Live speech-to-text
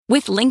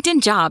With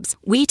LinkedIn Jobs,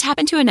 we tap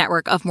into a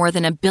network of more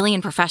than 1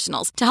 billion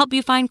professionals to help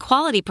you find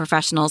quality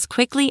professionals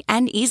quickly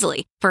and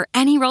easily for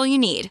any role you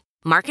need.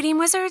 Marketing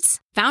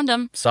wizards? Found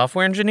them.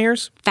 Software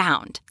engineers?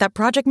 Found. That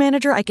project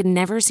manager I could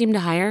never seem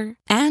to hire?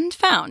 And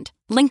found.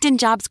 LinkedIn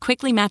Jobs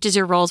quickly matches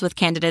your roles with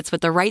candidates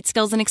with the right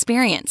skills and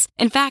experience.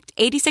 In fact,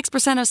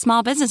 86% of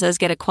small businesses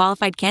get a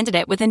qualified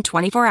candidate within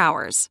 24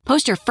 hours.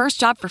 Post your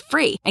first job for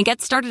free and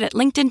get started at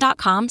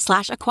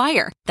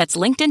linkedin.com/acquire. That's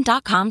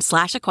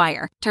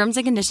linkedin.com/acquire. Terms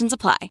and conditions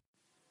apply.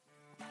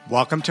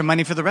 Welcome to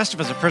Money for the Rest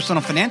of Us, a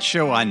personal finance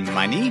show on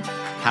money,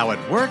 how it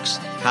works,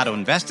 how to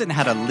invest it, and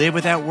how to live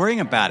without worrying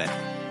about it.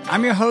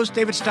 I'm your host,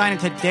 David Stein,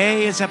 and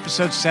today is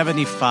episode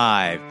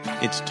 75.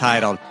 It's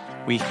titled,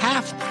 We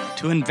Have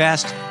to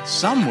Invest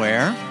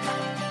Somewhere.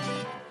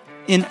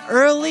 In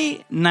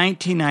early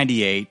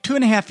 1998,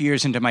 2.5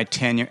 years into my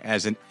tenure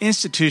as an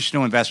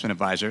institutional investment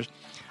advisor,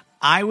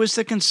 I was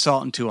the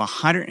consultant to a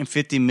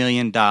 $150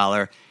 million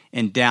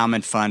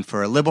endowment fund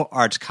for a liberal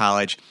arts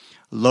college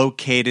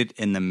located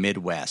in the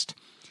Midwest.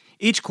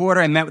 Each quarter,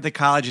 I met with the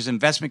college's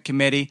investment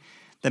committee.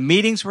 The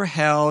meetings were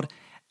held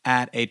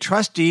at a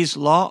trustee's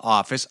law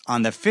office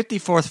on the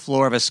 54th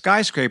floor of a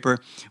skyscraper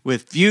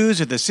with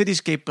views of the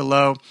cityscape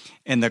below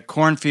and the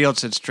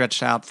cornfields that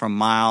stretched out for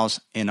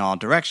miles in all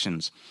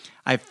directions.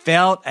 I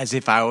felt as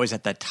if I was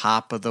at the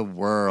top of the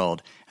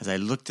world as I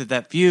looked at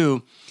that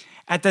view.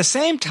 At the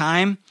same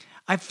time,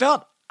 I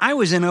felt I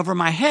was in over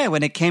my head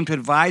when it came to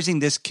advising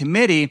this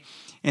committee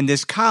in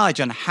this college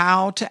on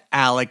how to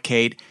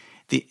allocate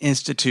the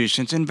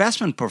institution's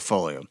investment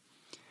portfolio.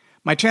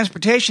 My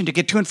transportation to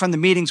get to and from the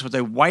meetings was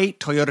a white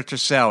Toyota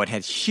Tercel. It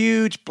had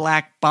huge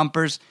black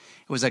bumpers.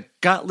 It was a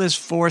gutless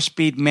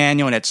 4-speed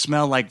manual, and it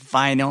smelled like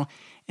vinyl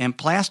and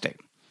plastic.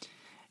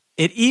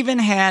 It even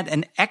had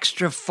an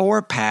extra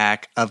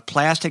 4-pack of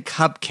plastic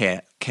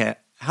hubcaps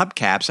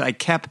that I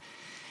kept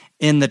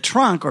in the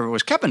trunk, or it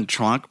was kept in the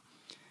trunk,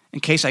 in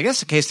case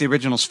the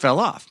originals fell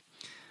off.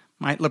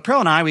 My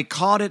lapel and I, we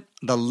called it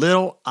the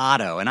Little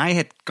Otto, and I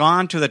had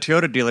gone to the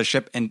Toyota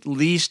dealership and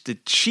leased the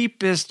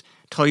cheapest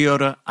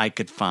Toyota I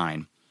could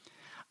find.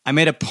 I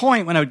made a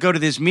point when I would go to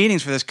these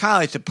meetings for this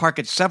college to park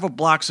it several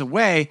blocks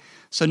away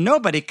so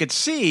nobody could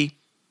see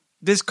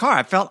this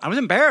car. I was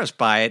embarrassed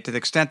by it to the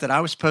extent that I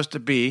was supposed to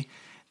be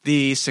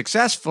the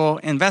successful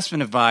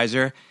investment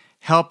advisor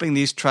helping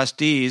these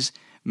trustees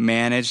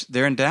manage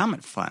their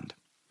endowment fund.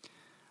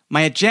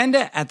 My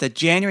agenda at the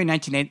January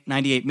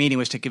 1998 meeting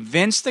was to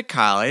convince the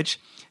college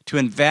to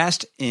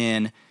invest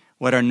in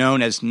what are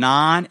known as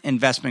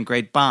non-investment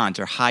grade bonds,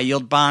 or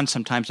high-yield bonds.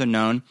 Sometimes they're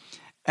known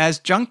as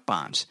junk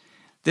bonds.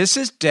 This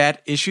is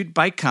debt issued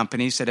by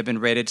companies that have been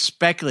rated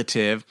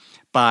speculative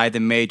by the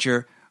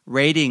major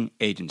rating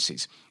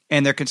agencies.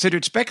 And they're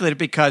considered speculative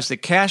because the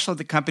cash flow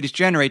the companies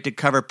generate to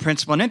cover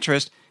principal and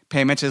interest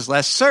payments is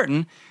less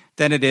certain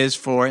than it is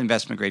for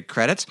investment-grade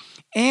credits,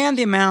 and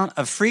the amount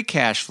of free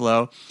cash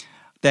flow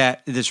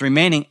that is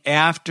remaining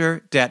after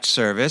debt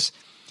service,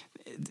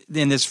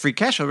 then this free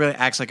cash flow really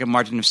acts like a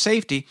margin of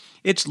safety.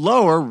 It's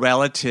lower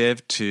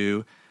relative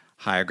to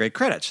higher grade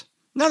credits.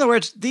 In other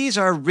words, these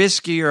are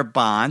riskier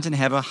bonds and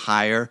have a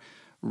higher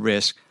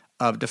risk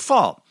of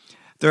default.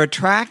 They're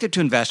attractive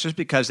to investors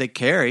because they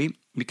are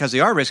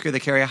riskier, they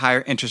carry a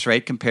higher interest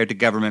rate compared to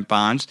government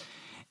bonds,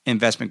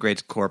 investment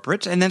grade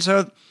corporates. And then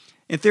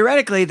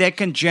theoretically, they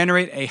can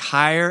generate a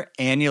higher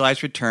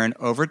annualized return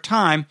over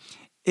time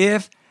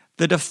if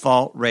the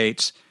default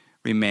rates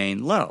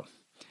remain low.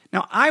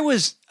 Now, I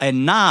was a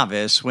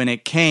novice when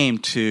it came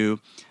to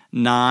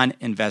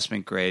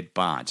non-investment grade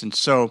bonds. And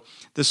so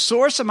the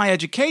source of my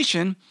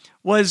education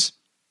was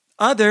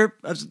other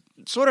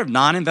sort of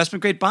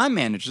non-investment grade bond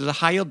managers, the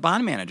high-yield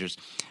bond managers.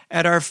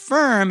 At our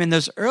firm in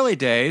those early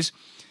days,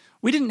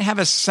 we didn't have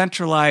a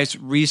centralized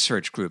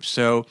research group.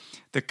 So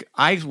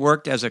I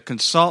worked as a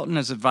consultant,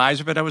 as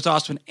advisor, but I was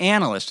also an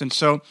analyst. And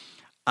so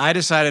I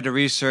decided to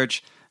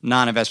research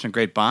non-investment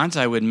grade bonds.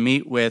 I would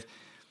meet with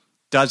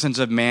dozens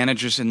of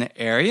managers in the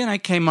area, and I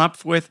came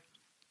up with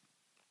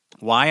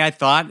why I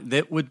thought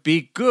that would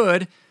be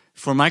good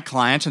for my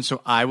clients, and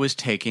so I was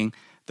taking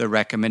the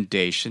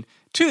recommendation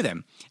to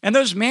them. And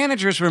those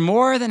managers were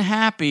more than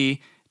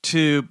happy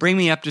to bring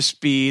me up to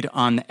speed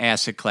on the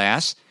asset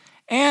class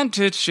and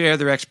to share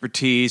their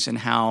expertise in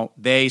how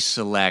they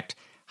select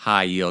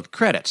high-yield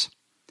credits.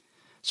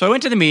 So I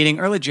went to the meeting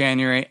early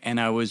January,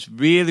 and I was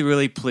really,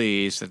 really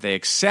pleased that they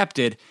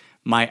accepted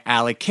my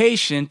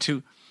allocation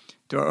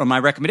or my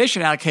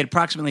recommendation to allocate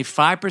approximately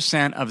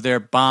 5% of their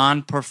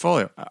bond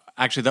portfolio,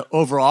 actually the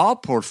overall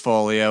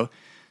portfolio,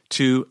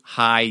 to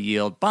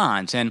high-yield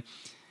bonds.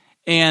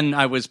 And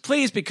I was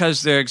pleased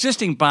because their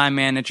existing bond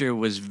manager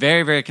was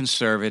very, very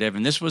conservative,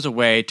 and this was a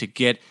way to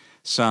get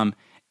some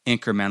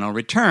incremental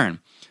return.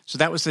 So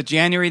that was the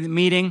January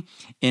meeting.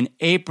 In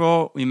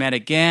April, we met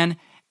again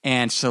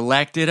and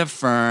selected a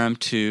firm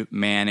to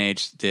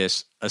manage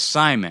this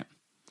assignment.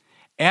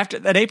 After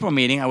that April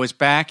meeting, I was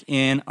back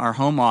in our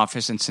home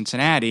office in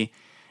Cincinnati,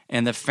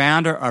 and the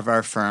founder of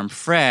our firm,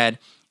 Fred,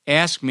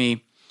 asked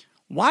me,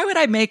 why would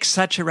I make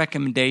such a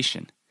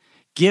recommendation?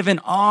 given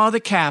all the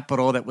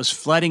capital that was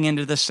flooding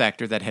into the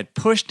sector that had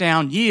pushed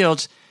down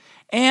yields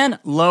and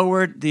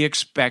lowered the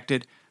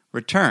expected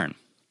return.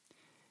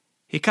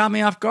 He caught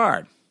me off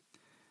guard.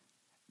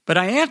 But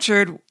I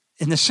answered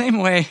in the same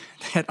way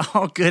that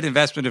all good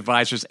investment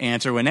advisors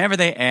answer whenever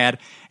they add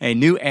a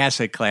new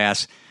asset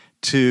class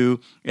to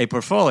a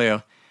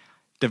portfolio: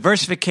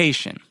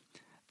 diversification.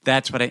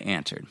 That's what I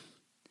answered.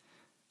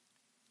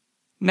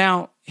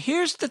 Now,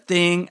 here's the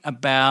thing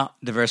about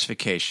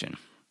diversification.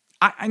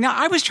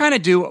 I was trying to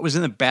do what was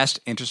in the best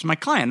interest of my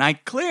client, and I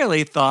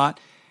clearly thought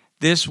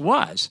this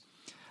was.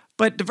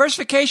 But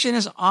diversification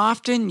is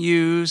often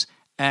used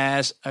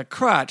as a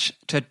crutch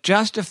to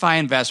justify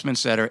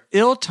investments that are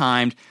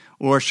ill-timed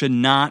or should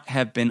not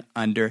have been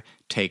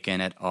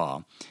undertaken at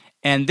all.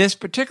 And this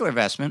particular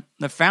investment,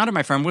 the founder of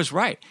my firm was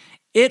right.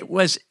 It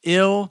was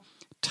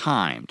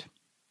ill-timed.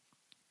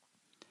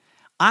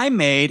 I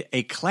made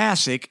a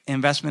classic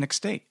investment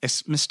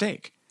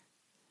mistake.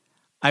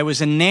 I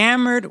was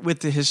enamored with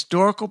the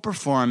historical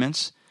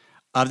performance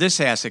of this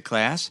asset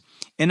class,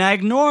 and I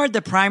ignored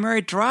the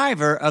primary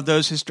driver of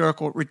those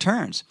historical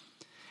returns.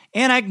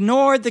 And I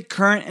ignored the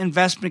current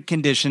investment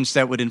conditions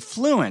that would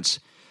influence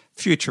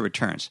future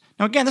returns.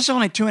 Now, again, this is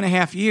only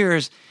 2.5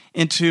 years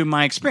into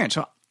my experience.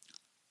 So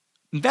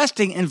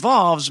investing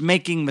involves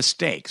making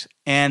mistakes.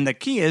 And the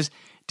key is,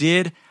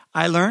 did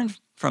I learn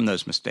from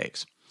those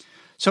mistakes?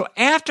 So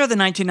after the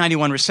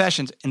 1991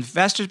 recessions,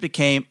 investors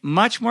became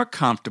much more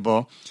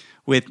comfortable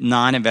with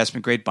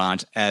non-investment grade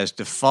bonds as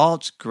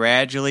defaults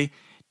gradually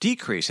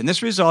decreased. And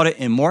this resulted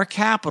in more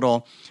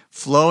capital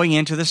flowing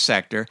into the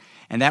sector,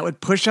 and that would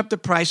push up the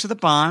price of the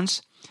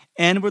bonds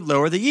and would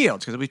lower the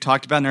yields, because we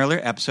talked about in earlier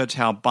episodes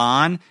how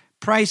bond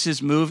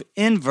prices move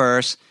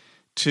inverse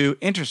to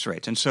interest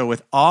rates. And so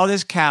with all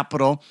this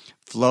capital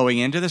flowing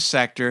into the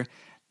sector,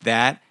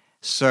 that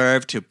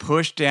served to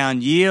push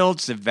down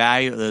yields. The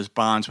value of those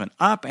bonds went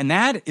up, and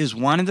that is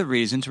one of the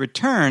reasons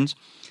returns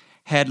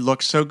had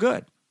looked so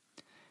good.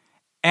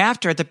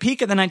 At the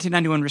peak of the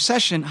 1991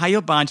 recession,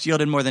 high-yield bonds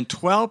yielded more than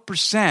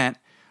 12%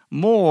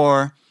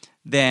 more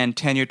than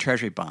 10-year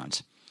Treasury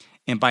bonds.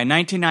 And by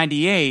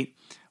 1998,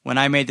 when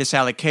I made this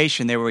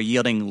allocation, they were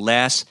yielding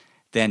less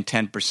than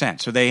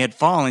 10%. So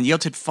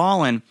yields had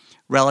fallen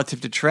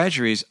relative to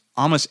Treasuries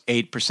almost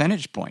 8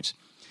 percentage points.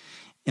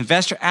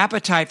 Investor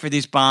appetite for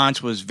these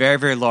bonds was very,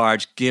 very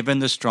large given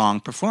the strong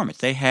performance.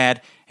 They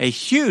had a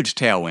huge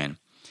tailwind.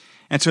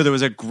 And so there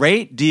was a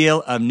great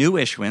deal of new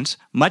issuance,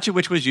 much of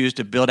which was used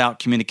to build out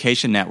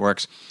communication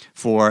networks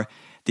for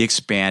the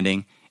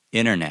expanding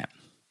internet.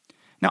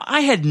 Now,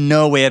 I had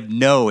no way of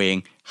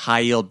knowing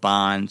high-yield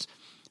bonds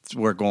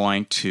were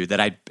that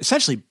I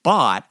essentially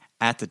bought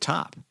at the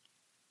top.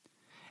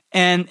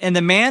 And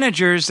the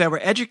managers that were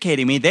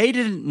educating me, they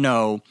didn't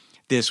know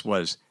this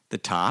was the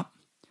top.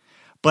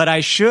 But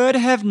I should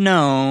have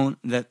known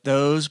that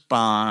those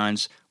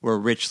bonds were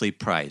richly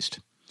priced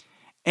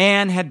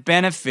and had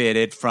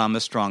benefited from a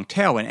strong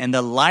tailwind. And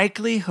the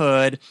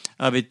likelihood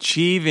of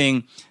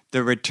achieving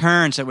the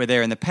returns that were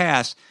there in the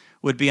past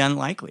would be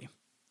unlikely.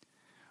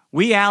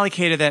 We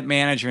allocated that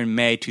manager in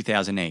May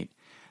 2008.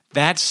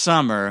 That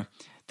summer,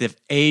 the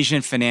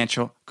Asian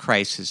financial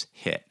crisis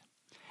hit.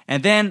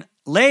 And then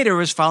later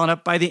was followed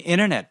up by the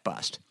internet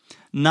bust,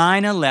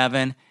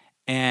 9/11,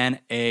 and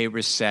a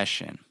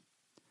recession.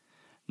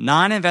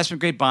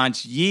 Non-investment grade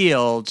bonds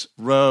yields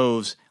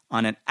rose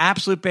on an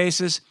absolute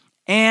basis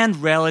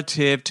and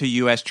relative to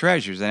U.S.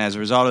 Treasuries. And as a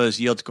result of those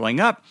yields going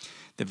up,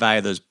 the value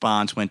of those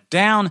bonds went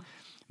down.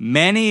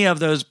 Many of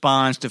those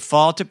bonds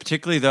defaulted,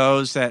 particularly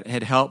those that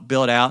had helped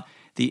build out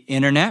the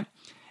internet.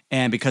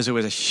 And because there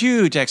was a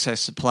huge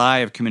excess supply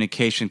of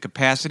communication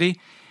capacity,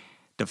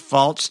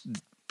 defaults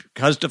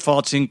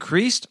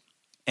increased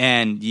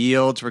and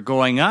yields were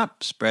going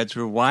up, spreads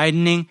were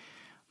widening.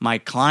 My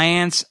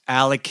clients'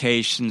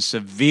 allocation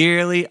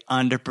severely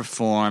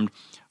underperformed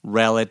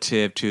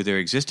relative to their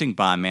existing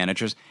bond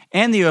managers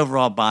and the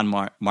overall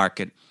bond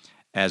market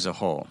as a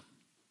whole.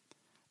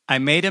 I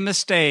made a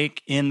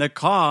mistake in the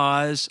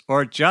cause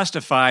or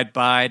justified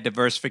by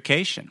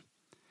diversification.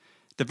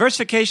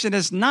 Diversification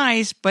is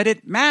nice, but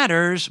it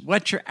matters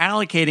what you're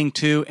allocating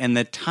to and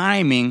the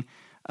timing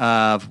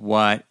of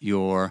what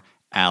you're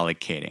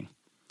allocating.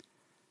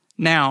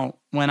 Now,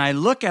 when I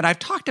look at, I've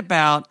talked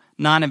about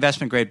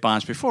non-investment grade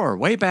bonds before.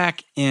 Way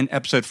back in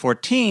episode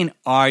 14,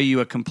 Are You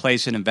a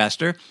Complacent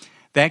Investor?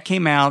 That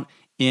came out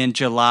in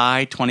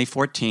July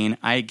 2014.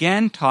 I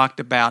again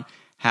talked about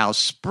how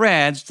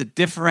spreads, the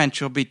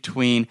differential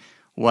between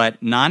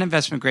what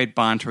non-investment grade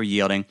bonds were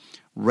yielding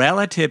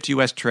relative to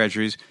U.S.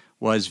 Treasuries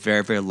was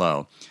very, very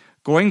low.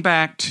 Going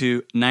back to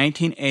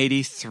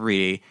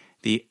 1983,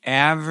 the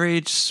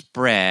average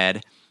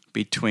spread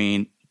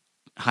between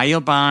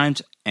high-yield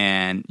bonds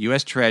and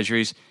U.S.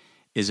 Treasuries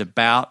is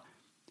about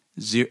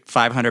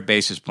 500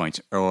 basis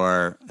points,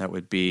 or that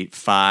would be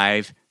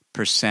 5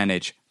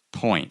 percentage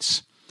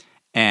points.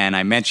 And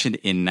I mentioned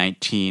in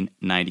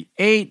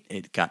 1998, it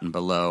had gotten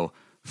below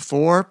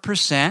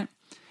 4%.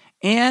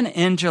 And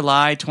in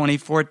July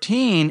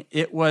 2014,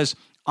 it was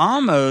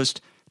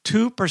almost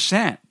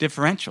 2%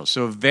 differential.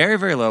 So very,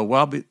 very low,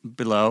 well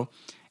below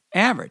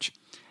average.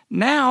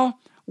 Now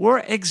we're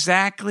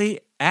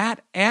exactly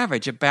at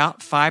average,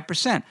 about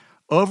 5%.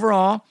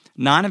 Overall,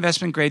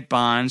 non-investment grade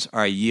bonds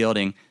are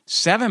yielding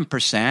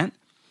 7%.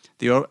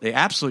 The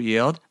absolute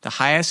yield, the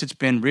highest it's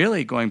been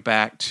really going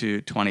back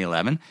to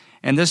 2011.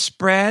 And the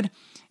spread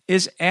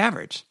is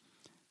average.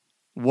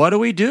 What do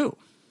we do?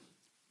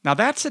 Now,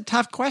 that's a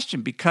tough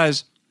question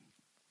because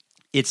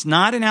it's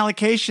not an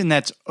allocation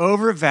that's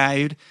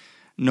overvalued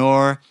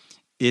nor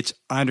it's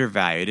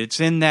undervalued.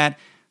 It's in that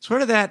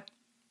sort of that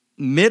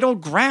middle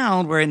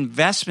ground where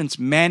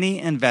many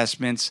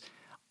investments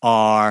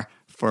are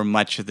for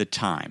much of the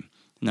time.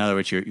 In other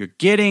words, you're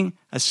getting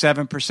a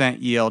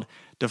 7% yield.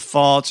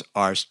 Defaults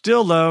are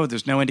still low.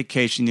 There's no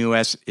indication the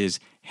U.S. is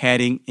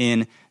heading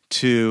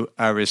into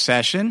a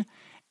recession.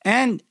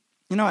 And,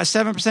 a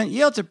 7%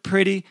 yield is a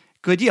pretty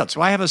good yield.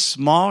 So I have a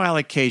small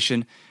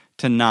allocation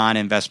to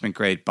non-investment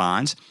grade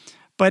bonds,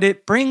 but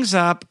it brings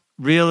up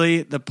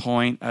really the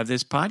point of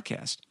this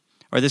podcast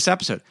or this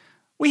episode.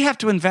 We have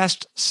to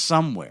invest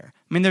somewhere.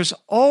 I mean, there's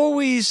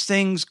always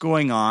things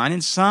going on,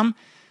 and some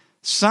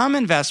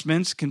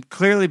investments can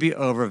clearly be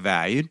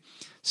overvalued.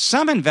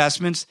 Some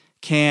investments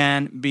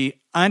can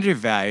be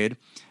undervalued,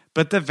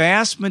 but the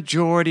vast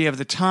majority of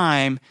the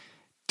time,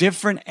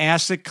 different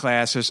asset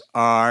classes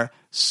are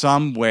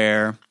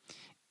somewhere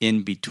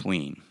in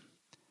between.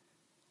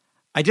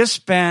 I just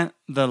spent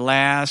the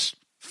last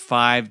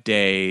 5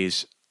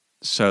 days,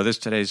 so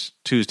today's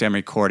Tuesday, I'm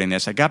recording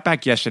this. I got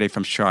back yesterday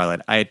from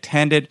Charlotte. I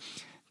attended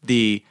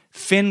the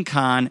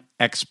FinCon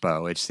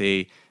Expo. It's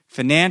the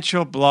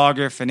financial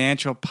blogger,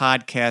 financial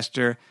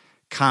podcaster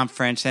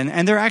conference,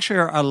 and there actually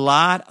are a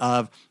lot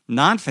of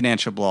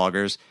non-financial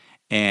bloggers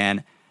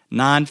and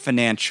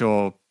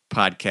non-financial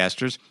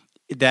podcasters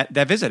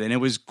that visit, and it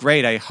was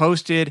great. I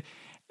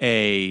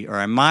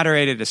I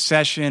moderated a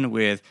session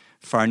with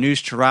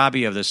Farnoosh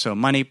Torabi of the So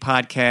Money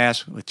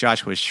podcast, with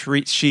Joshua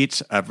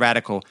Sheets of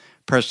Radical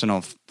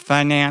Personal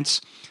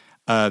Finance,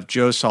 of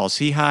Joe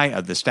Saul-Sehy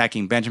of the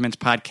Stacking Benjamins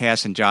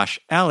podcast, and Josh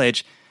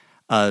Elledge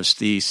of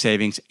the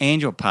Savings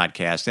Angel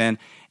podcast.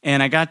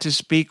 And I got to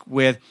speak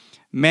with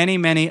many,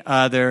 many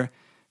other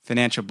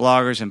financial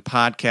bloggers and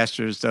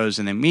podcasters, those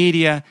in the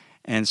media,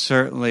 and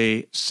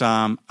certainly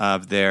some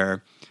of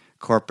their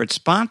corporate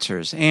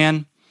sponsors.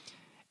 And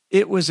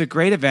it was a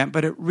great event,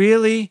 but it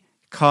really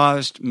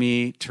caused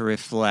me to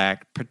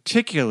reflect,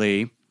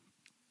 particularly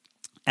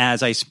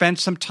as I spent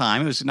some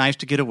time. It was nice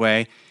to get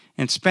away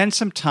and spend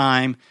some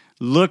time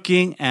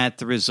looking at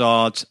the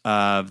results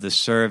of the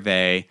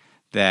survey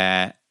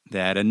that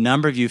a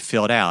number of you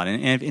filled out.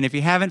 And if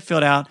you haven't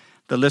filled out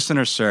the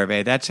listener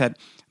survey, that's at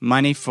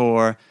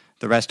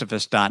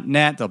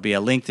moneyfortherestofus.net. There'll be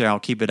a link there. I'll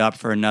keep it up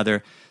for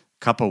another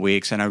couple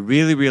weeks, and I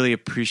really, really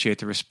appreciate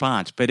the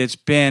response. But it's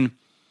been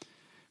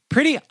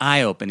pretty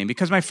eye-opening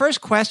because my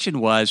first question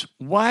was,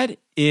 what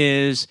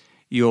is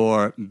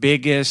your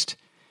biggest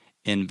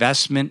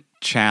investment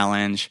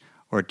challenge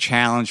or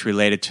challenge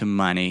related to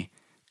money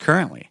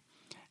currently?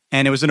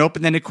 And it was an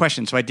open-ended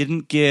question, so I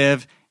didn't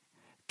give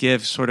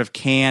sort of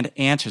canned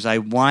answers. I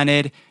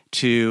wanted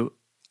to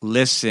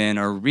listen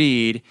or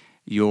read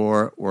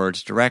your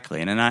words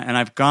directly. And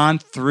I've gone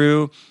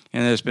through,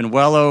 and there's been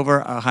well over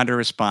 100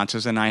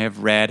 responses, and I have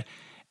read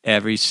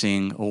every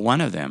single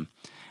one of them.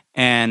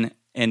 And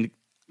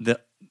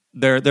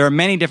there are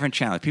many different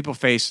challenges. People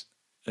face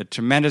a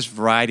tremendous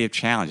variety of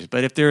challenges.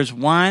 But if there's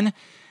one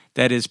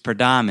that is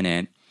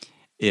predominant,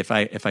 if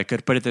I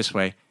could put it this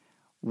way,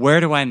 where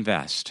do I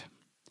invest?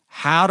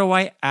 How do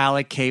I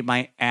allocate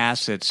my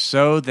assets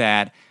so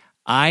that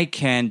I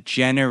can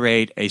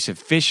generate a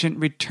sufficient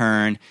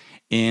return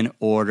in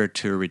order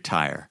to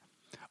retire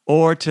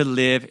or to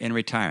live in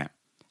retirement?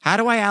 How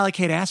do I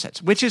allocate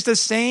assets? Which is the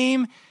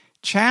same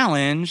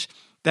challenge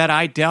that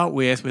I dealt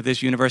with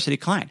this university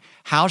client.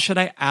 How should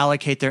I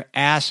allocate their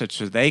assets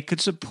so they could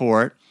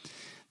support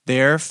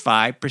their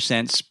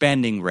 5%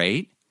 spending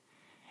rate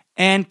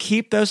and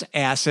keep those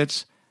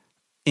assets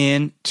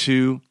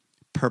into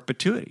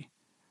perpetuity?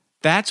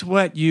 That's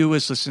what you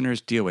as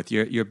listeners deal with,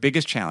 your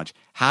biggest challenge.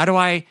 How do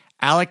I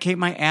allocate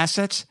my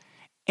assets?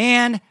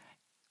 And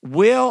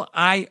will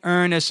I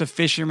earn a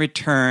sufficient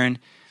return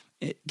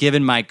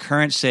given my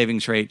current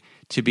savings rate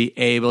to be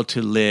able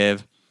to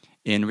live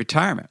in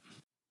retirement?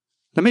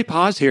 Let me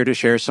pause here to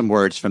share some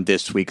words from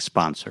this week's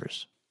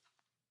sponsors.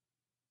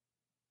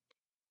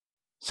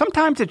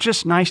 Sometimes it's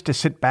just nice to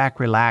sit back,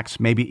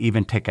 relax, maybe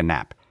even take a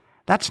nap.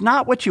 That's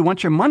not what you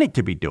want your money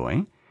to be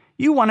doing.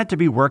 You want it to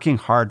be working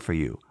hard for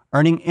you,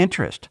 earning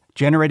interest,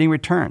 generating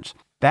returns.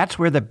 That's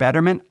where the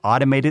Betterment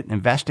Automated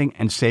Investing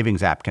and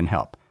Savings app can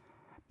help.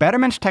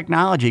 Betterment's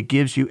technology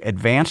gives you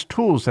advanced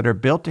tools that are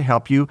built to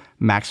help you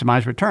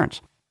maximize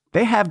returns.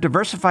 They have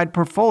diversified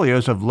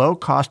portfolios of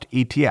low-cost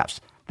ETFs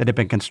that have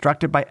been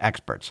constructed by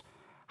experts,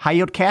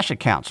 high-yield cash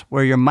accounts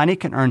where your money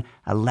can earn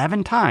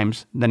 11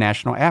 times the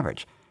national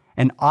average,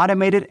 and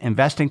automated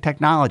investing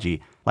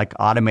technology like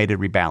automated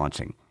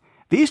rebalancing.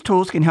 These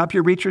tools can help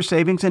you reach your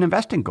savings and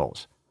investing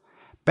goals.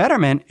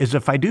 Betterment is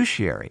a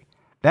fiduciary.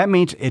 That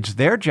means it's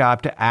their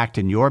job to act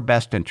in your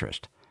best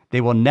interest.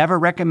 They will never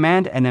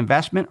recommend an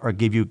investment or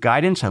give you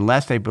guidance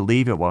unless they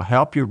believe it will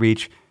help you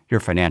reach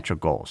your financial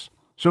goals.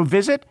 So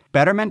visit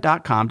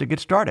Betterment.com to get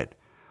started.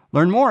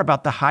 Learn more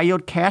about the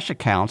high-yield cash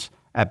accounts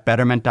at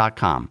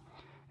Betterment.com.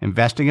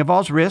 Investing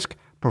involves risk,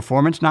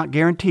 performance not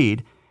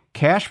guaranteed.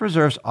 Cash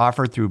reserves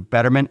offered through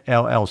Betterment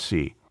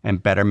LLC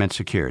and Betterment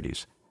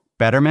Securities.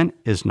 Betterment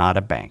is not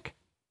a bank.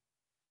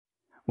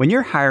 When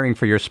you're hiring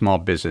for your small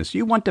business,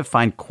 you want to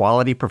find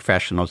quality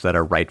professionals that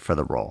are right for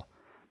the role.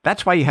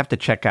 That's why you have to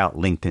check out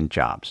LinkedIn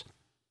Jobs.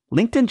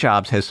 LinkedIn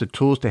Jobs has the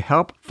tools to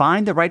help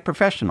find the right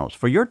professionals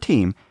for your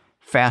team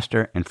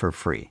faster and for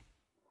free.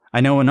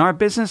 I know in our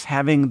business,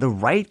 having the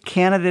right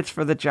candidates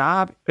for the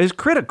job is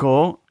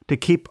critical to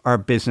keep our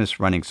business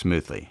running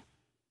smoothly.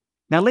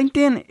 Now,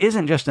 LinkedIn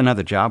isn't just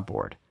another job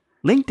board.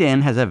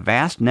 LinkedIn has a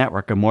vast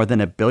network of more than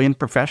 1 billion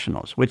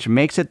professionals, which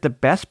makes it the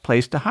best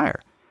place to hire.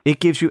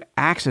 It gives you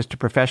access to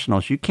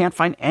professionals you can't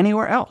find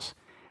anywhere else.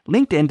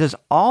 LinkedIn does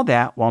all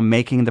that while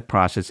making the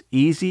process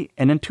easy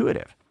and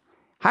intuitive.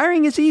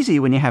 Hiring is easy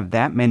when you have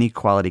that many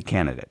quality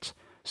candidates.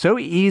 So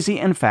easy,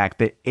 in fact,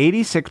 that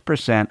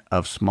 86%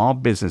 of small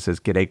businesses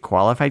get a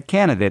qualified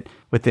candidate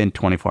within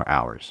 24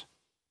 hours.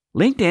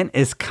 LinkedIn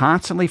is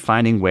constantly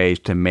finding ways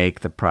to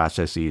make the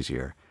process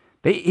easier.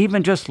 They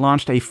even just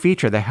launched a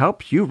feature that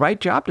helps you write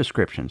job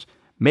descriptions,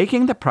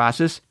 making the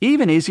process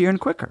even easier and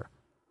quicker.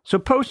 So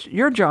post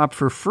your job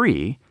for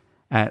free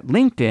at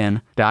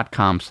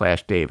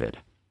linkedin.com/David.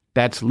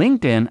 That's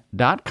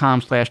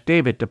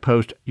linkedin.com/David to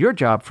post your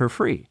job for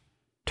free.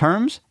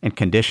 Terms and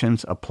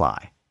conditions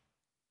apply.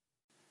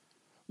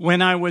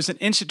 When I was an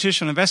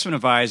institutional investment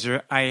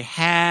advisor, I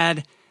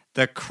had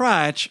the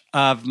crutch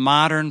of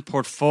modern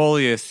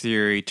portfolio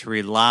theory to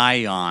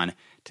rely on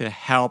to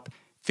help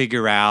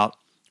figure out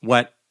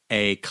what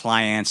a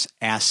client's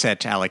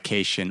asset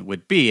allocation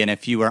would be. And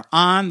if you were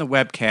on the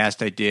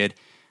webcast I did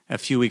a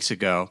few weeks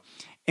ago,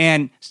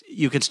 and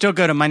you can still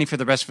go to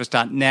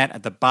moneyfortherestofus.net.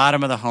 At the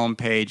bottom of the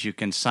homepage, you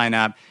can sign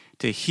up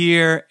to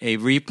hear a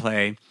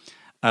replay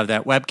of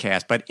that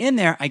webcast. But in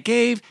there, I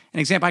gave an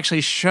example, I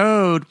actually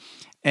showed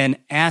an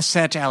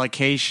asset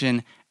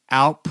allocation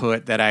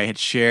output that I had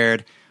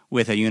shared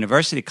with a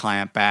university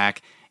client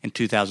back in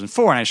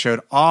 2004. And I showed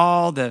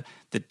all the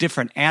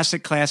different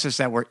asset classes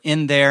that were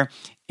in there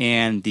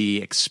and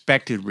the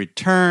expected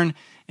return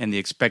and the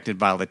expected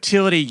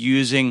volatility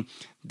using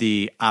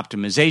the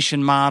optimization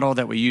model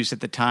that we used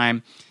at the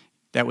time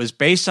that was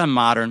based on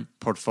modern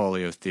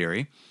portfolio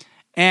theory.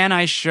 And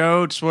I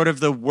showed sort of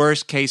the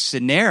worst case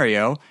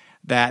scenario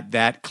that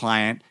that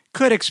client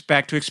could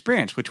expect to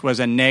experience, which was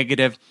a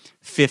negative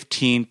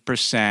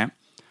 15%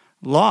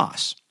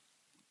 loss.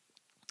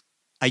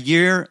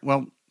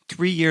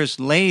 3 years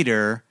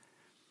later,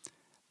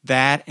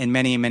 that and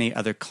many, many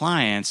other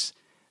clients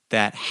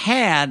that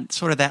had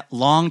sort of that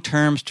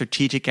long-term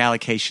strategic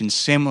allocation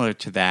similar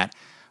to that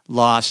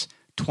lost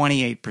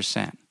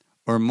 28%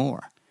 or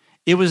more.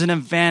 It was an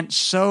event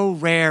so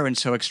rare and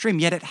so extreme,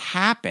 yet it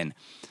happened.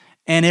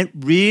 And it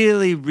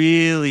really,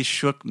 really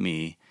shook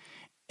me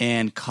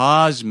and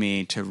caused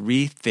me to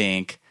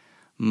rethink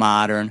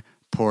modern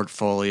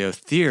portfolio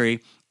theory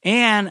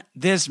and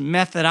this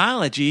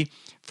methodology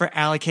for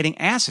allocating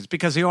assets.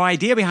 Because the whole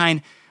idea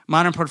behind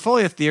modern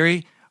portfolio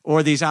theory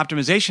or these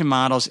optimization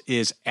models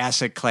is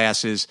asset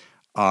classes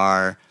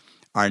are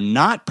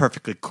not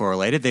perfectly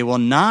correlated. They will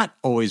not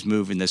always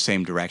move in the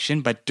same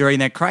direction, but during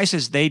that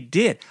crisis, they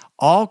did.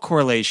 All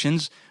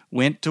correlations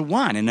went to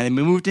 1, and they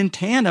moved in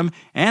tandem,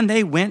 and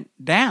they went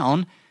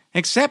down,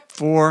 except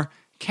for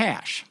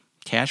cash.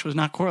 Cash was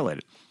not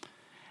correlated.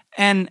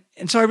 And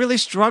so I really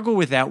struggle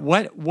with that.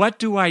 What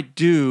do I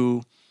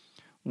do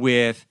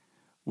with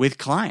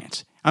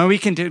clients? I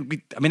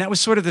mean, that was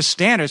sort of the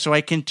standard, so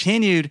I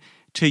continued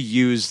to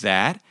use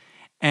that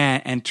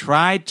and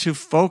tried to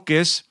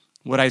focus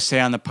what I say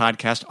on the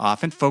podcast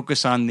often,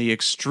 focus on the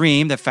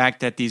extreme, the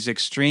fact that these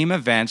extreme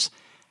events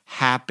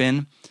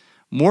happen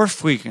more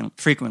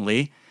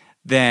frequently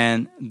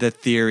than the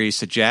theory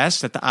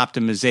suggests, that the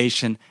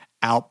optimization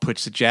output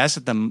suggests,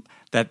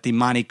 that the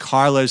Monte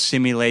Carlo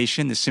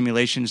simulation, the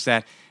simulations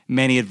that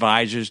many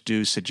advisors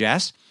do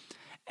suggest.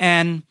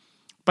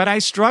 But I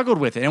struggled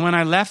with it. And when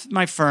I left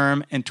my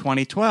firm in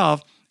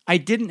 2012, I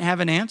didn't have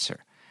an answer.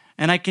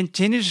 And I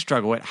continue to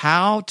struggle with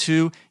how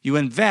you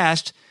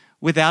invest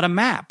without a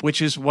map, which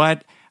is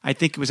what I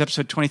think it was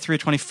episode 23 or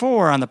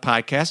 24 on the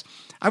podcast.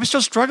 I was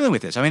still struggling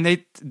with this. I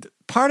mean,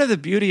 part of the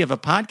beauty of a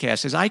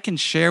podcast is I can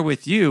share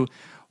with you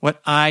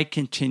what I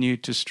continue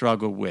to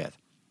struggle with.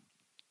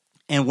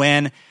 And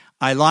when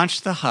I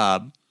launched the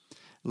Hub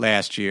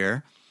last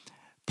year,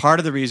 part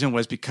of the reason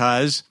was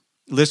because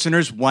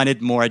listeners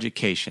wanted more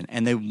education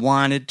and they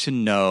wanted to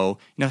know,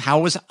 how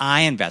was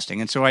I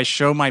investing? And so I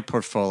show my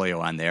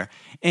portfolio on there.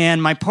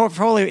 And my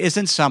portfolio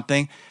isn't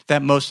something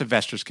that most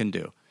investors can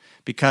do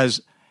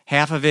because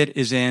half of it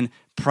is in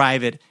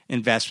private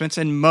investments.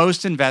 And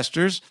most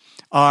investors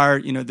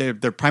are,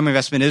 their primary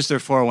investment is their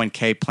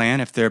 401k plan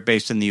if they're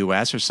based in the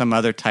U.S. or some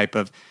other type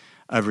of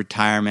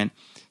retirement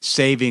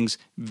savings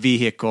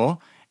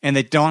vehicle. and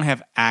they don't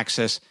have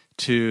access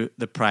to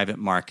the private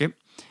market.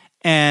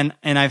 And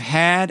I've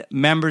had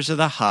members of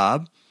the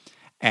Hub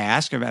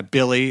ask,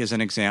 Billy is an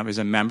example, is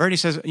a member, and he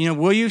says,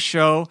 will you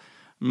show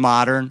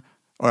modern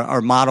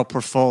or model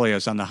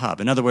portfolios on the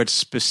Hub? In other words,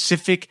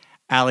 specific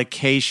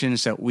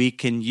allocations that we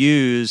can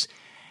use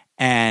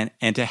and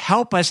to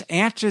help us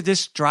answer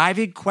this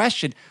driving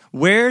question,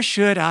 where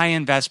should I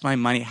invest my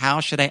money? How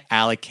should I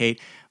allocate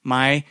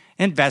my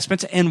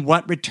investments? And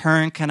what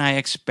return can I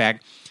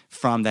expect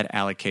from that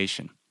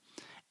allocation?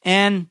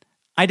 And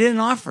I didn't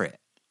offer it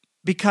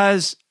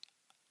because,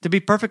 to be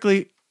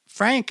perfectly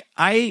frank,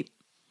 I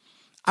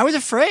was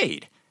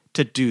afraid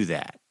to do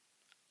that.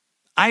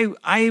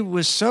 I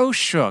was so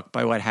shook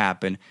by what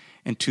happened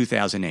in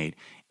 2008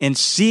 and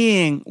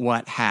seeing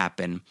what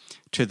happened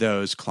to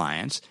those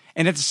clients.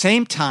 And at the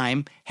same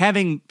time,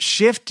 having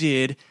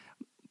shifted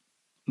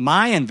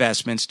my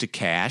investments to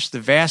cash, the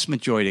vast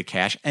majority of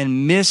cash,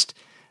 and missed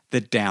the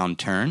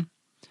downturn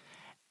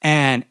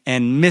and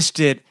missed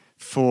it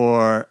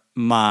for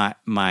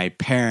my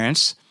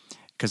parents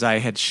because I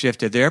had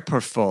shifted their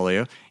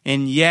portfolio.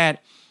 And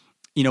yet,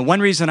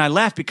 one reason I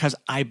left, because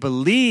I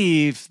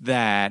believe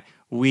that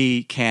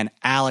we can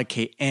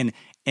allocate and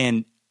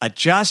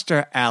adjust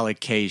our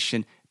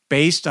allocation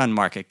based on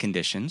market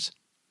conditions.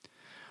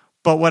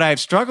 But what I've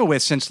struggled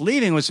with since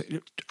leaving was,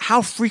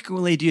 how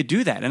frequently do you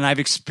do that? And I've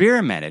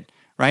experimented,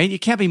 right? You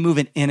can't be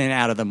moving in and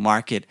out of the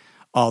market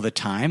all the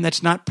time.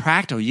 That's not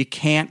practical. You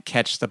can't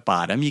catch the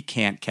bottom. You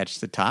can't catch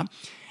the top.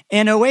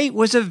 And 2008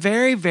 was a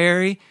very,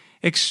 very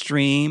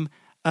extreme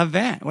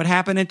event. What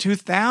happened in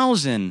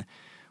 2000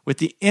 with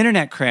the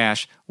internet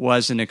crash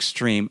was an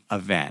extreme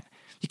event.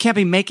 You can't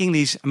be making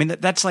these,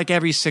 that's like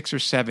every 6 or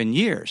 7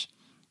 years.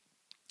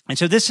 And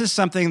so this is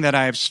something that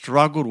I've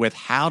struggled with.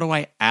 How do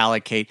I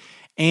allocate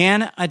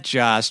and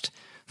adjust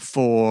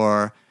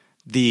for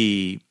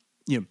the,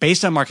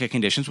 based on market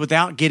conditions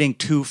without getting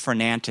too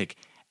frenetic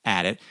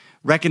at it,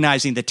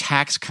 recognizing the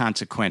tax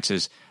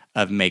consequences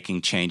of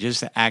making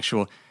changes,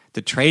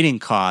 the trading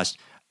cost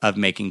of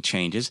making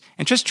changes,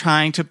 and just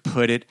trying to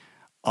put it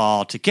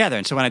all together.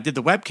 And so when I did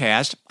the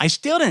webcast, I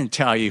still didn't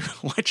tell you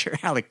what your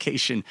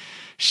allocation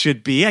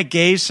should be. I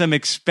gave some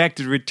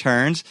expected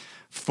returns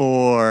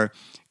for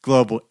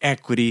global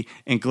equity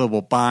and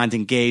global bonds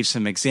and gave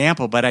some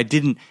example, but I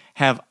didn't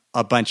have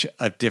a bunch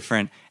of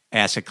different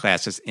asset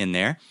classes in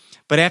there.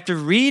 But after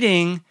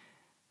reading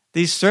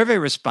these survey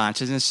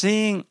responses and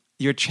seeing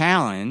your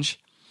challenge,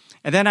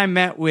 and then I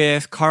met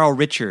with Carl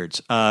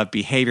Richards of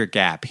Behavior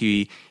Gap.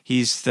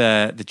 He's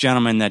the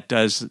gentleman that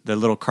does the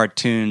little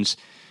cartoons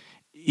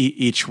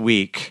each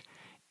week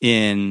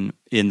in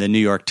the New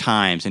York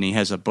Times, and he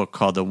has a book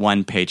called The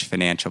One-Page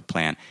Financial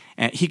Plan.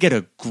 And he got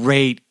a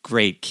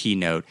great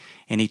keynote,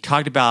 and he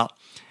talked about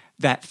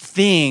that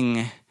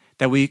thing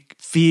that we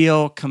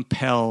feel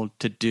compelled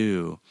to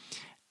do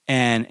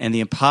and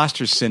the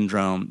imposter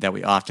syndrome that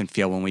we often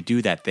feel when we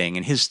do that thing.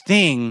 And his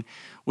thing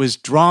was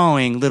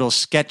drawing little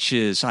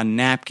sketches on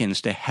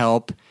napkins to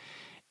help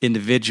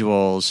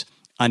individuals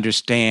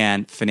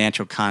understand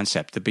financial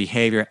concept, the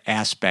behavior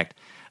aspect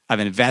of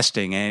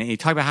investing. And he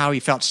talked about how he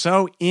felt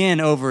so in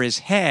over his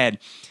head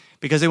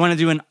because they wanted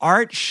to do an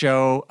art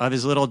show of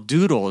his little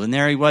doodle. And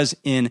there he was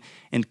in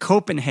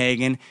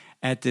Copenhagen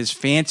at this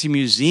fancy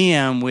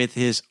museum with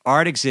his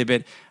art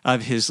exhibit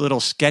of his little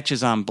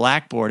sketches on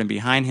blackboard. And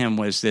behind him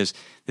was this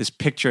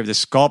picture of the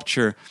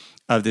sculpture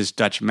of this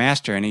Dutch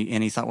master. And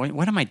he thought,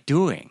 what am I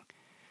doing?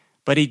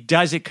 But he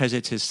does it because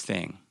it's his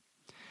thing.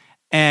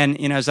 And,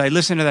 as I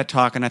listened to that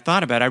talk and I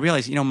thought about it, I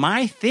realized,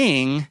 my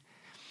thing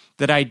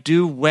that I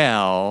do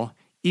well,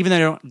 even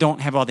though I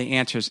don't have all the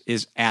answers,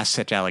 is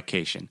asset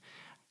allocation.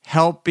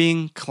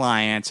 Helping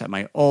clients at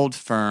my old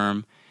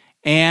firm,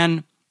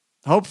 and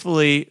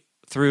hopefully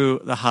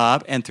through the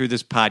Hub and through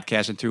this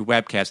podcast and through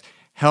webcasts,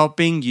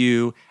 helping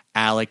you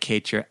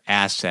allocate your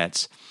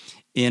assets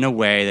in a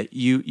way that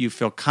you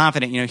feel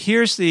confident.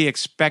 Here's the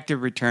expected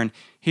return,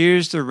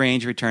 here's the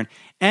range of return,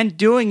 and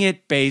doing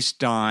it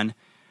based on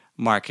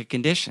market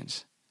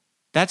conditions.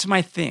 That's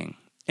my thing.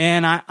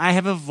 And I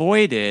have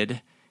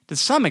avoided, to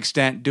some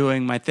extent,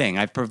 doing my thing.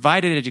 I've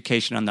provided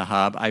education on the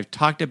Hub. I've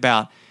talked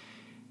about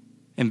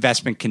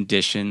investment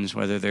conditions,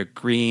 whether they're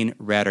green,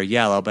 red, or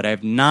yellow, but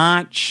I've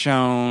not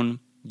shown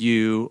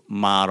you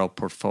model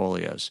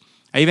portfolios.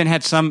 I even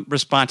had some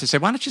responses say,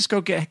 why don't you just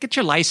go get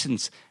your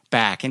license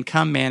back and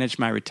come manage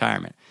my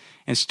retirement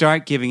and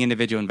start giving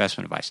individual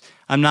investment advice.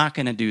 I'm not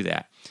going to do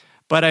that.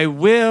 But I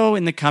will,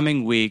 in the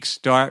coming weeks,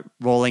 start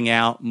rolling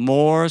out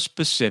more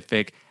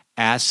specific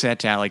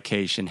asset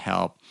allocation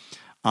help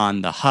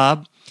on the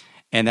Hub.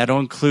 And that'll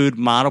include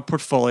model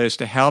portfolios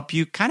to help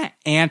you kind of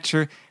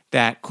answer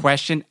that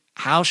question,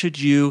 how should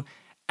you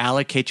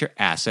allocate your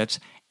assets?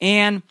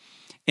 And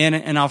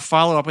I'll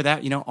follow up with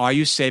that, are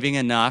you saving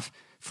enough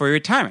for your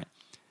retirement?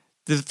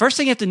 The first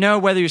thing you have to know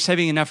whether you're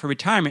saving enough for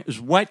retirement is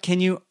what can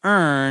you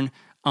earn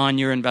on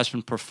your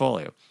investment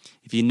portfolio.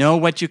 If you know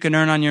what you can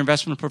earn on your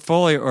investment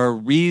portfolio or a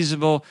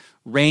reasonable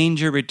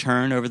range of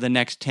return over the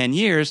next 10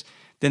 years,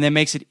 then that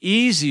makes it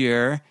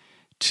easier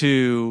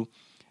to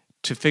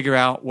to figure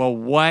out, well,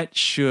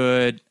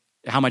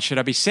 how much should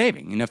I be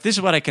saving? And if this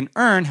is what I can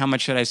earn, how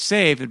much should I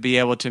save to be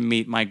able to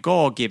meet my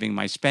goal, giving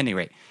my spending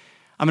rate?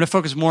 I'm going to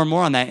focus more and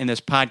more on that in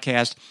this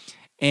podcast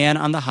and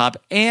on the Hub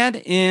and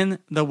in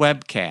the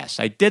webcast.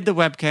 I did the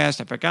webcast.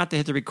 I forgot to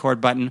hit the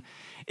record button.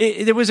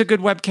 It was a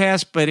good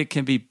webcast, but it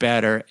can be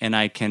better, and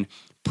I can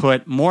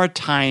put more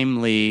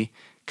timely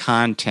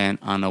content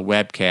on a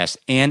webcast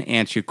and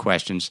answer your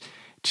questions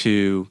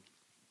to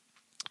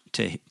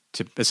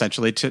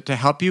essentially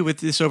help you with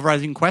this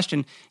overriding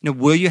question.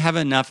 Will you have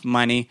enough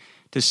money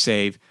to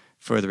save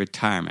for the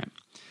retirement?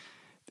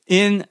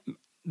 In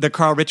the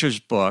Carl Richards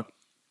book,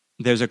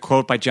 there's a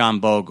quote by John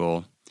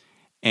Bogle,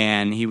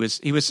 and he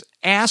was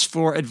asked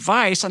for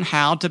advice on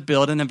how to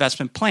build an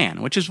investment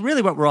plan, which is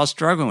really what we're all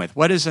struggling with.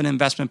 What is an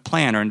investment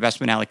plan or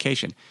investment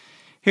allocation?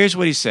 Here's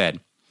what he said,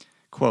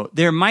 quote,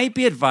 "There might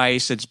be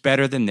advice that's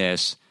better than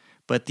this,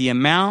 but the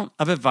amount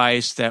of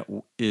advice that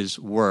is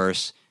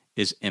worse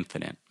is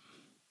infinite."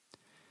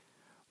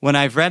 When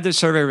I've read the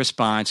survey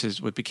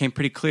responses, what became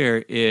pretty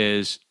clear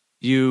is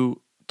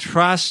you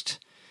trust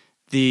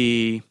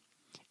the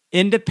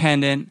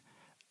independent,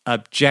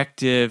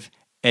 objective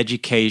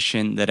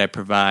education that I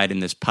provide in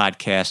this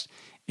podcast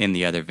and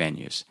the other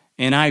venues.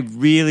 And I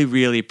really,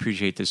 really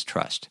appreciate this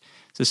trust.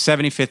 It's the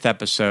 75th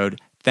episode.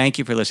 Thank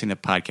you for listening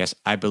to the podcast.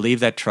 I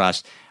believe that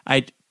trust.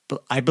 I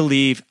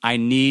believe I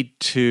need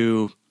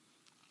to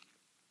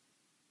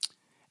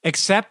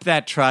accept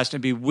that trust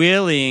and be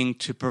willing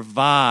to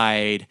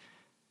provide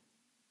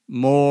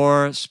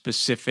more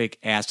specific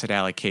asset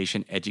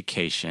allocation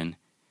education,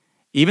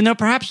 even though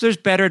perhaps there's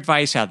better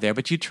advice out there,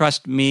 but you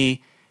trust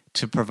me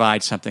to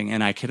provide something,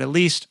 and I could at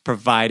least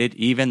provide it,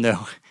 even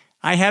though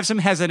I have some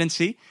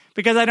hesitancy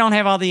because I don't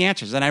have all the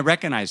answers, and I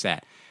recognize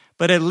that.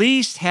 But at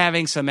least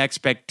having some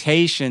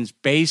expectations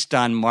based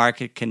on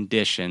market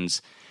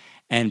conditions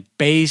and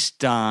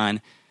based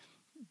on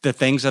the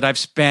things that I've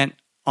spent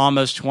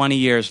almost 20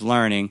 years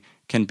learning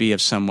can be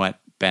of somewhat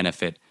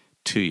benefit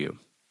to you.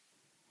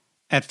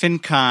 At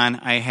FinCon,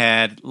 I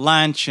had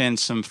lunch and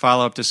some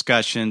follow-up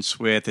discussions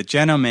with a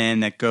gentleman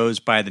that goes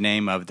by the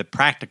name of The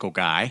Practical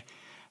Guy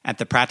at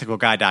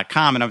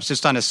thepracticalguy.com. And I was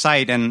just on his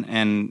site,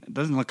 and it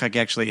doesn't look like he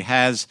actually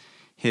has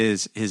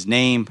his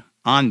name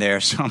on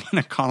there, so I'm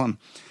going to call him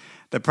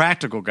The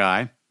Practical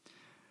Guy.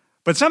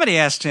 But somebody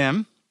asked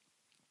him,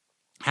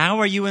 "How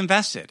are you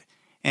invested?"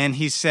 And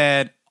he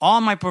said, "All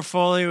my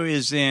portfolio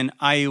is in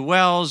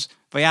IULs,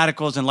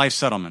 viaticals, and life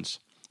settlements."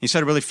 He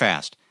said it really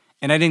fast,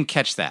 and I didn't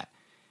catch that.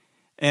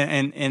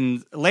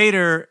 And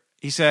later,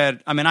 he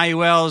said, "I'm in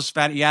IULs,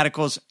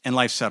 viaticals, and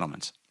life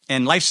settlements."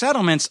 And life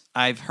settlements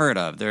I've heard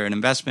of. They're an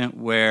investment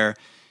where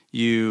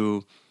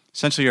you're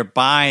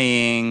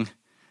buying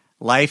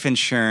life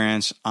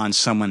insurance on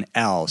someone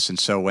else. And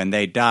so when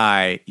they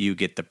die, you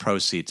get the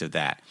proceeds of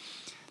that.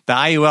 The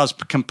IULs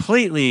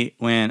completely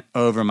went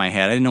over my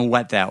head. I didn't know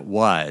what that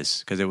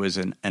was because it was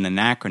an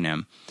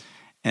acronym.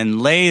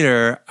 And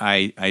later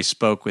I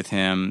spoke with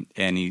him,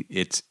 and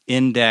it's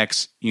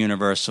Index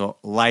Universal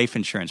Life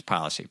Insurance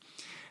Policy.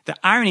 The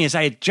irony is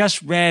I had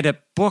just read a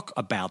book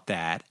about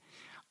that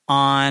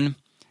on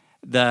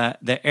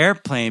the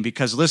airplane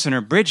because listener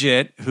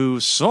Bridget, who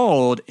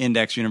sold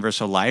Index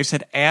Universal Lives,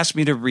 had asked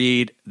me to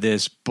read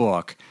this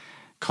book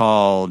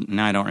called,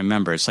 now I don't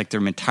remember, it's like The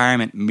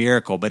Retirement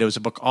Miracle, but it was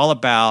a book all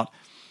about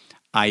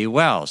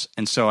IULs.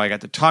 And so I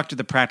got to talk to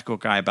the Practical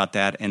Guy about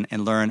that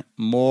and learn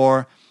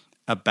more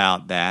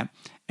about that.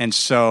 And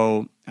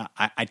so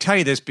I tell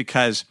you this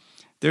because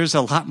there's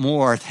a lot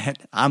more that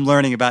I'm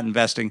learning about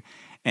investing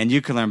and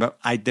you can learn about.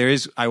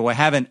 I will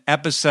have an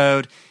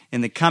episode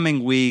in the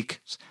coming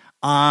weeks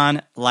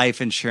on life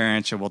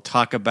insurance, or we'll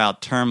talk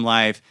about term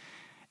life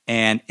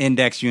and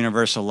Index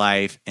Universal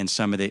Life and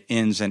some of the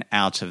ins and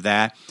outs of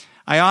that.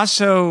 I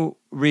also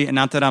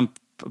not that I'm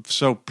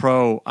so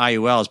pro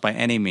IULs by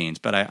any means,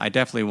 but I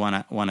definitely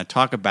want to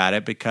talk about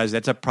it because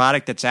that's a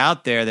product that's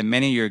out there that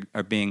many of you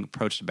are being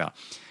approached about.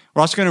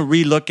 We're also going to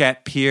relook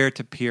at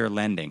peer-to-peer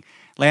lending.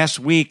 Last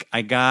week,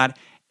 I got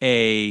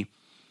a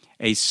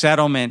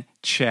settlement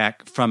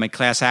check from a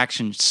class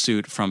action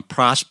suit from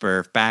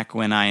Prosper back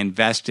when I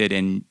invested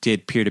and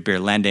did peer-to-peer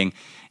lending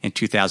in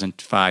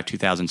 2005,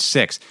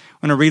 2006.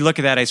 When I relook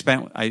at that,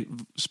 I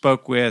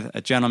spoke with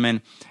a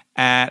gentleman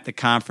at the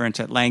conference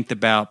at length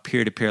about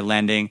peer-to-peer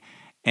lending,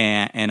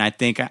 and I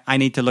think I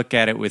need to look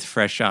at it with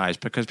fresh eyes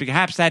because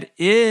perhaps that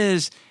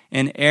is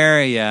an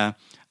area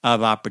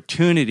of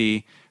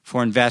opportunity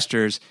for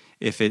investors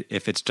if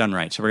it's done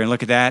right. So we're going to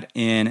look at that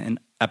in an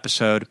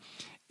episode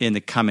in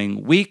the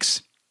coming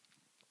weeks.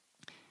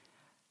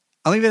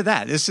 I'll leave it at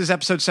that. This is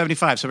episode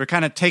 75. So we're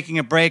kind of taking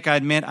a break. I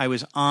admit I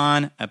was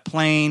on a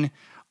plane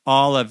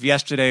all of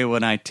yesterday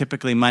when I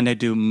typically Monday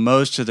do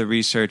most of the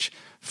research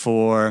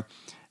for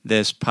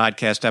this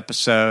podcast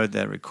episode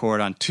that I record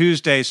on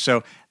Tuesday.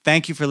 So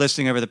thank you for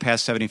listening over the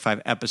past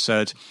 75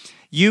 episodes.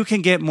 You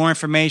can get more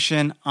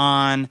information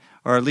on,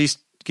 or at least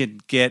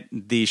get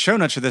the show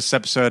notes for this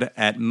episode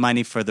at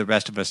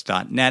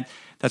moneyfortherestofus.net.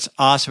 That's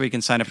also where you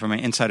can sign up for my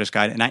Insider's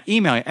Guide. And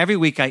every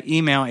week I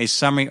email a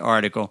summary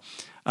article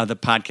of the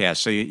podcast.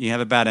 So you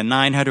have about a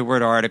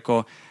 900-word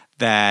article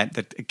that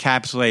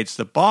encapsulates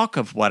the bulk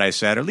of what I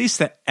said, or at least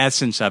the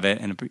essence of it,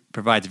 and it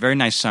provides a very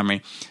nice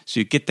summary. So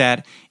you get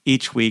that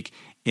each week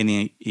in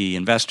the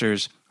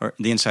Investors or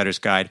the Insider's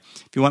Guide.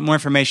 If you want more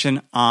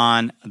information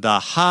on the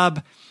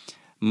Hub,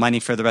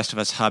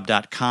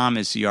 moneyfortherestofus.hub.com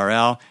is the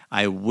URL.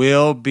 I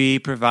will be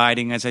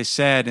providing, as I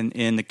said,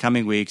 in the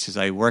coming weeks as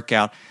I work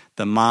out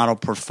the model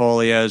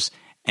portfolios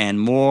and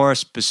more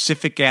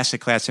specific asset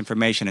class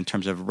information in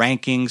terms of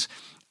rankings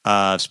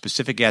of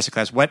specific asset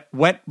class. What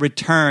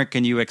return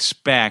can you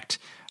expect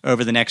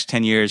over the next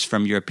 10 years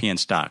from European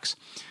stocks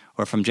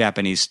or from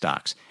Japanese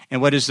stocks?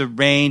 And what is the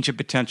range of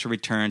potential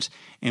returns?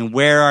 And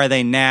where are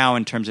they now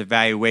in terms of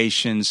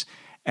valuations,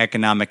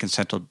 economic and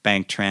central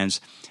bank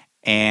trends,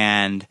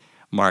 and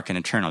market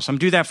internals? So I'm going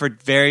to do that for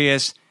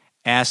various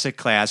asset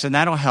classes, and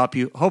that'll help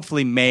you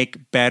hopefully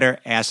make better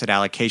asset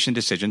allocation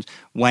decisions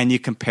when you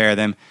compare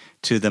them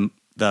to the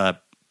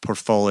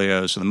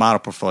portfolios or the model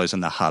portfolios in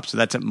the Hub. So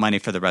that's at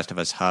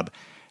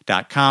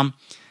moneyfortherestofus.hub.com.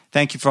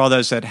 Thank you for all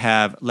those that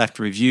have left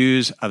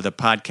reviews of the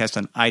podcast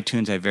on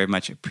iTunes. I very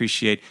much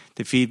appreciate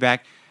the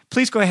feedback.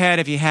 Please go ahead,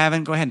 if you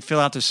haven't, go ahead and fill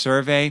out the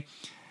survey,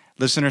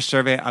 listener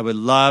survey. I would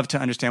love to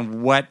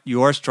understand what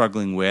you're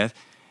struggling with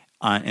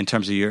in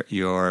terms of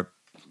your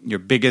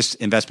biggest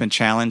investment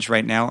challenge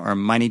right now or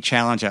money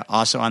challenge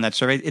also on that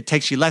survey. It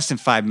takes you less than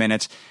 5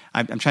 minutes.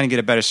 I'm trying to get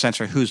a better sense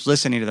for who's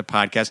listening to the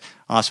podcast.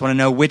 I also want to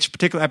know which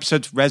particular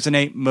episodes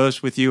resonate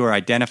most with you or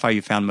identify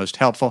you found most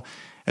helpful,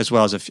 as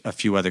well as a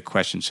few other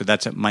questions. So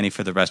that's at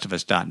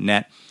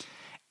moneyfortherestofus.net.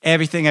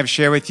 Everything I've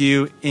shared with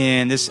you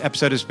in this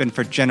episode has been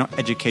for general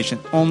education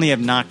only. Have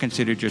not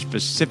considered your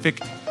specific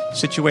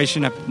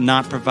situation. I've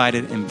not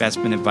provided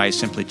investment advice,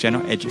 simply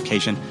general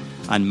education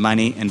on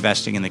money,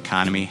 investing, and the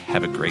economy.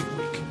 Have a great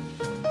week.